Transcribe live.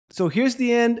So here's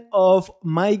the end of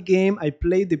my game. I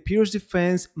played the Pirc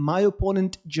defense. My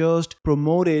opponent just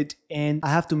promoted and I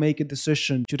have to make a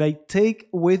decision. Should I take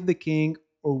with the king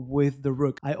or with the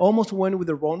rook? I almost went with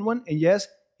the wrong one. And yes,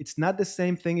 it's not the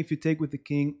same thing if you take with the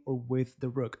king or with the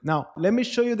rook. Now, let me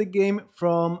show you the game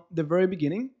from the very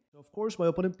beginning. Of course, my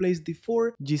opponent plays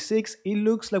d4, g6. It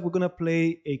looks like we're going to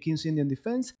play a King's Indian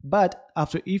defense. But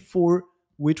after e4,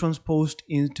 we transposed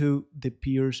into the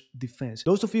Pirc defense.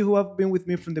 Those of you who have been with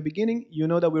me from the beginning, you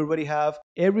know that we already have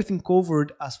everything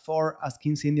covered as far as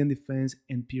King's Indian defense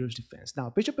and Pirc defense.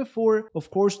 Now, bishop f4, of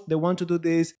course, they want to do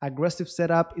this aggressive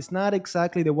setup. It's not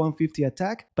exactly the 150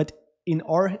 attack, but in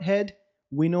our head,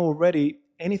 we know already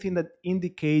anything that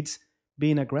indicates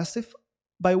being aggressive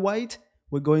by white,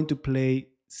 we're going to play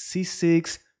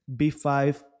c6,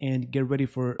 b5, and get ready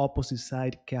for opposite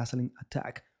side castling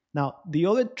attack. Now, the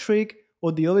other trick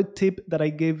or the other tip that I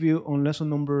gave you on lesson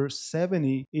number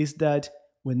 70 is that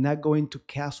we're not going to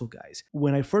castle, guys.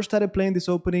 When I first started playing this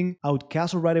opening, I would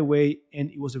castle right away,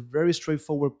 and it was a very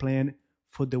straightforward plan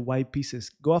for the white pieces.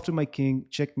 Go after my king,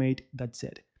 checkmate, that's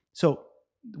it. So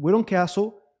we don't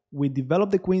castle. We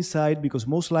develop the queen side because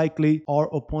most likely our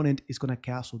opponent is going to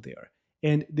castle there.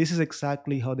 And this is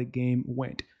exactly how the game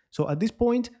went. So at this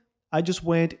point, I just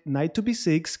went knight to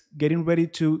b6, getting ready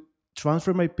to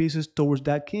transfer my pieces towards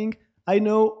that king. I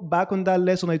know back on that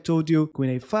lesson I told you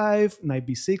queen a5, knight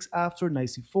b6 after, knight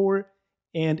c4,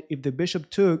 and if the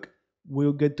bishop took,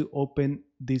 we'll get to open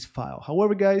this file.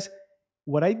 However, guys,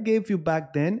 what I gave you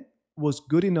back then was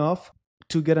good enough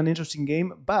to get an interesting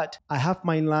game, but I have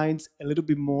my lines a little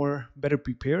bit more better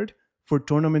prepared for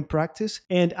tournament practice,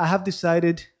 and I have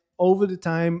decided over the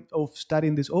time of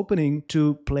studying this opening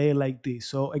to play like this.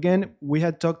 So again, we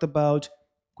had talked about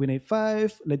queen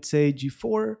a5, let's say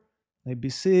g4, knight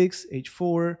b6,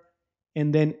 h4,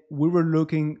 and then we were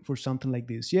looking for something like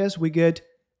this. Yes, we get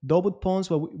double pawns,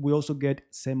 but we also get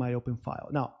semi-open file.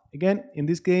 Now, again, in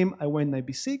this game, I went knight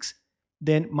b6,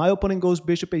 then my opponent goes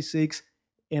bishop a6,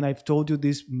 and I've told you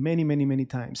this many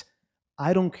times.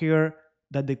 I don't care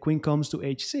that the queen comes to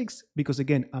h6 because,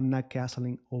 again, I'm not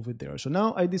castling over there. So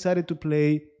now I decided to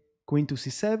play queen to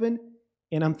c7,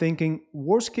 and I'm thinking,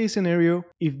 worst case scenario,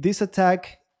 if this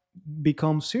attack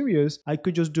becomes serious, I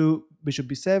could just do bishop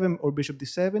b7 or bishop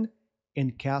d7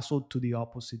 and castle to the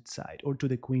opposite side or to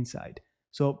the queen side.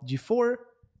 So g4,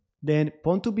 then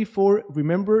pawn to b4.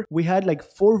 Remember, we had like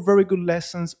 4 very good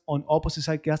lessons on opposite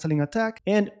side castling attack,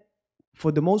 and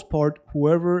for the most part,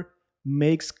 whoever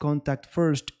makes contact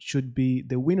first should be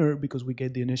the winner because we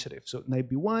get the initiative. So knight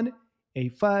b1,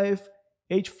 a5,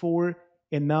 h4,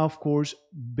 and now of course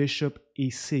bishop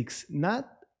e6. Not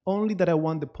only that I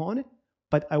want the pawn,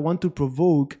 but I want to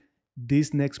provoke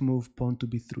this next move, pawn to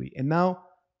b3. And now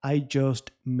I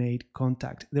just made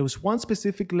contact. There was one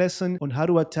specific lesson on how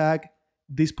to attack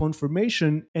this pawn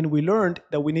formation, and we learned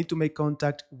that we need to make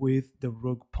contact with the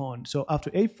rook pawn. So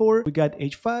after a4, we got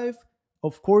h5.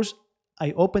 Of course,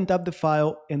 I opened up the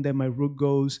file, and then my rook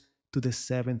goes to the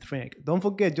 7th rank. Don't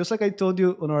forget, just like I told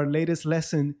you on our latest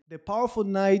lesson, the powerful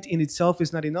knight in itself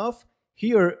is not enough.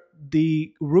 Here,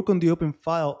 the rook on the open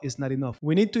file is not enough.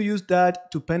 We need to use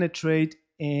that to penetrate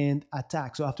and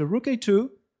attack. So after rook a2,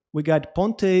 we got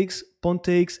pawn takes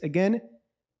again.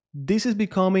 This is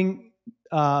becoming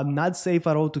not safe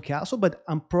at all to castle, but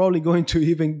I'm probably going to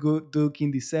even do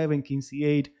king d7, king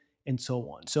c8, and so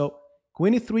on. So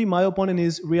queen e3, my opponent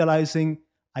is realizing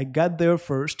I got there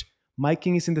first. My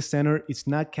king is in the center. It's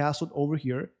not castled over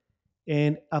here.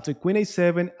 And after queen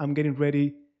a7, I'm getting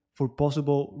ready for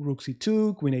possible rook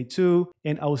c2, queen a2,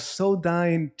 and I was so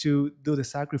dying to do the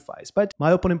sacrifice. But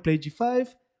my opponent played g5,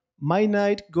 my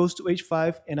knight goes to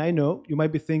h5, and I know you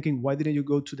might be thinking, why didn't you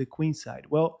go to the queen side?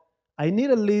 Well, I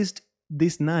need at least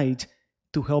this knight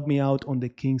to help me out on the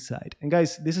king side. And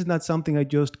guys, this is not something I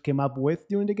just came up with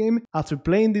during the game. After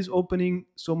playing this opening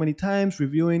so many times,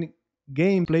 reviewing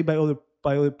games played by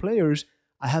other players,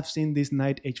 I have seen this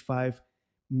knight h5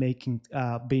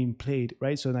 being played,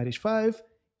 right? So knight h5,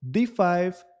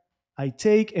 d5, I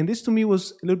take, and this to me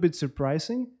was a little bit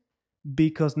surprising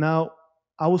because now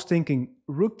I was thinking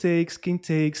rook takes, king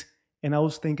takes, and I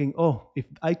was thinking, oh, if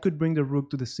I could bring the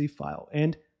rook to the c file.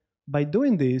 And by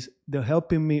doing this, they're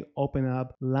helping me open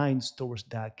up lines towards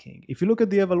that king. If you look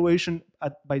at the evaluation,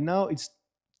 by now it's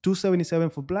 277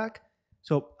 for black.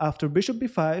 So after bishop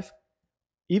b5,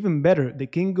 even better, the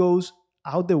king goes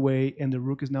out the way and the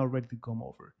rook is now ready to come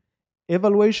over.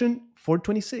 Evaluation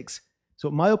 426. So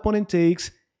my opponent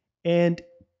takes, and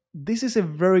this is a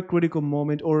very critical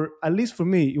moment, or at least for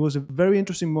me, it was a very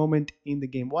interesting moment in the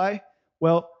game. Why?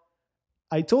 Well,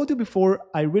 I told you before,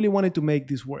 I really wanted to make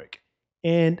this work.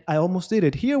 and I almost did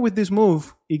it. Here with this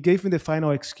move, it gave me the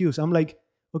final excuse. I'm like,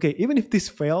 okay, even if this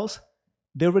fails,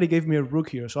 they already gave me a rook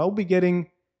here. So I'll be getting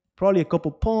probably a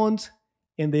couple pawns,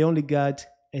 and they only got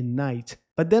a knight.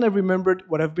 But then I remembered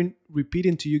what I've been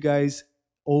repeating to you guys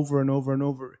over and over and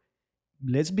over.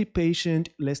 Let's be patient.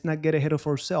 Let's not get ahead of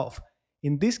ourselves.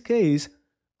 In this case,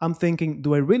 I'm thinking,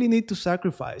 do I really need to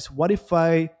sacrifice? What if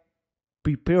I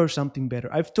prepare something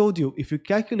better? I've told you, if you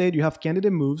calculate, you have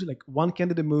candidate moves, like one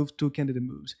candidate move, two candidate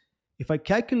moves. If I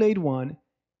calculate one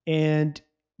and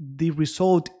the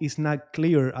result is not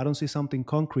clear, I don't see something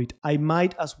concrete, I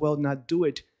might as well not do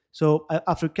it. So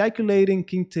after calculating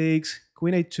king takes,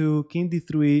 queen a2, king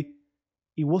d3,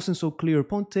 it wasn't so clear.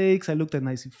 Pawn takes, I looked at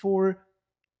knight c4,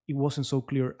 it wasn't so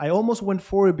clear. I almost went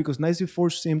for it because knight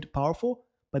c4 seemed powerful,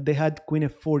 but they had queen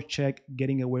f4 check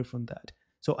getting away from that.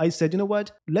 So I said, you know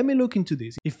what, let me look into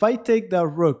this. If I take that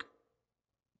rook,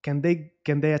 can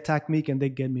they attack me? Can they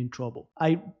get me in trouble?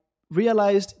 I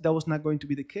realized that was not going to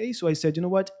be the case. So I said, you know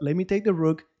what, let me take the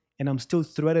rook, and I'm still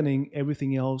threatening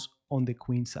everything else on the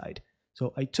queen side.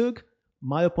 So I took,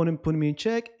 my opponent put me in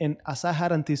check, and as I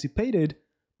had anticipated,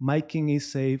 my king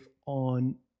is safe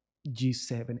on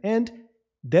g7. And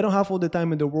they don't have all the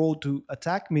time in the world to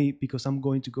attack me because I'm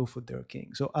going to go for their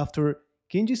king. So after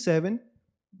king g7,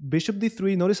 bishop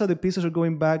d3, notice how the pieces are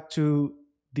going back to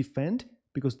defend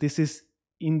because this is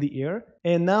in the air.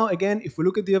 And now again, if we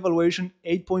look at the evaluation,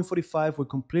 8.45, we're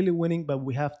completely winning, but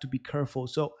we have to be careful.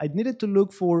 So I needed to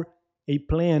look for a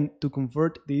plan to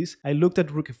convert this. I looked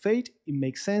at rook f8, it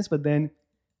makes sense, but then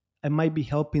I might be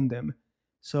helping them.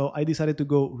 So I decided to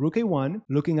go rook a1,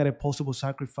 looking at a possible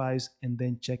sacrifice, and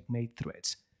then checkmate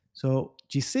threats. So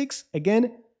g6,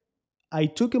 again, I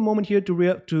took a moment here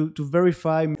to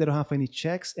verify they don't have any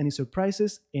checks, any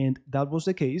surprises, and that was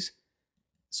the case.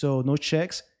 So no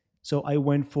checks. So I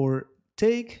went for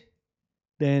take,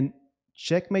 then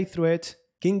checkmate threat,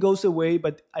 king goes away,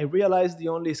 but I realized the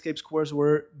only escape squares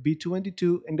were b2 and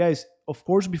d2. And guys, of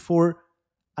course, before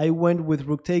I went with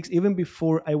rook takes, even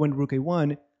before I went rook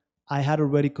a1, I had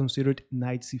already considered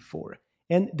knight c4.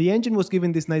 And the engine was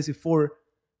giving this knight c4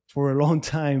 for a long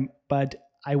time, but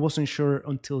I wasn't sure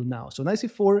until now. So knight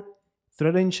c4,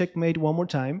 threatening checkmate one more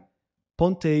time,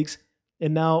 pawn takes,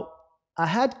 and now I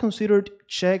had considered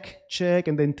check, check,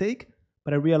 and then take,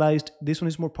 but I realized this one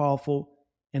is more powerful.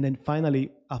 And then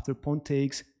finally, after pawn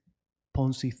takes,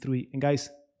 pawn c3. And guys,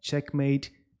 checkmate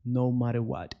no matter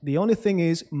what. The only thing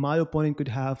is my opponent could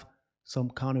have some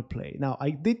counterplay. Now, I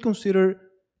did consider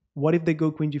what if they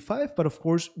go queen g5, but of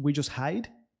course, we just hide.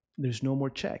 There's no more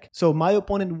check. So my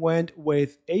opponent went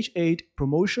with h8,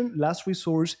 promotion, last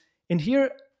resource. And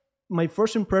here, my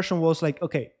first impression was like,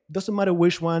 okay, doesn't matter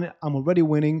which one, I'm already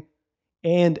winning.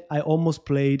 And I almost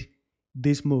played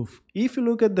this move. If you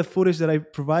look at the footage that I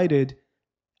provided,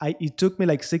 it took me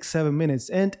like 6-7 minutes.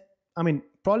 And I mean,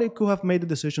 probably could have made the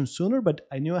decision sooner, but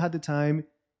I knew I had the time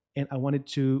and I wanted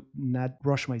to not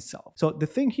rush myself. So the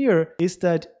thing here is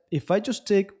that if I just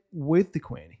take with the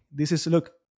queen, this is,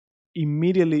 look,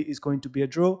 immediately is going to be a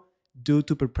draw due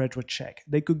to perpetual check.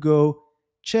 They could go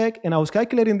check, and I was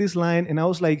calculating this line and I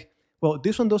was like, well,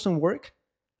 this one doesn't work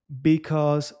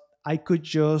because I could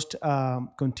just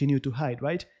continue to hide,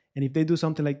 right? And if they do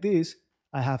something like this,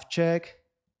 I have check,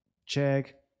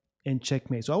 check, and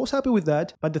checkmate. So I was happy with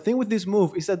that. But the thing with this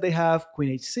move is that they have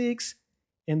queen h6,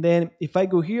 and then if I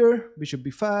go here, bishop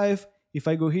b5, if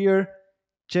I go here,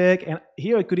 check, and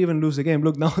here I could even lose the game.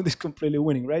 Look, now this is completely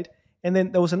winning, right? And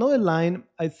then there was another line,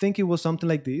 I think it was something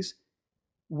like this,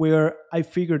 where I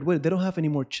figured, wait, they don't have any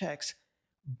more checks.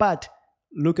 But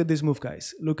look at this move,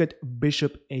 guys. Look at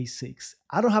bishop a6.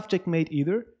 I don't have checkmate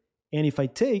either. And if I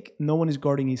take, no one is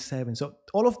guarding e7. So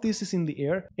all of this is in the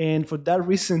air. And for that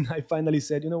reason, I finally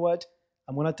said, you know what?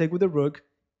 I'm going to take with the rook.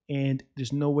 And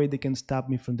there's no way they can stop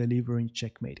me from delivering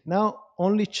checkmate. Now,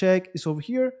 only check is over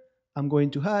here. I'm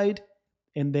going to hide.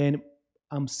 And then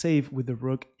I'm safe with the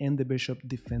rook and the bishop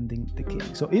defending the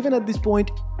king. So even at this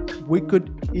point, we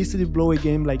could easily blow a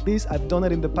game like this. I've done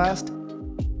it in the past.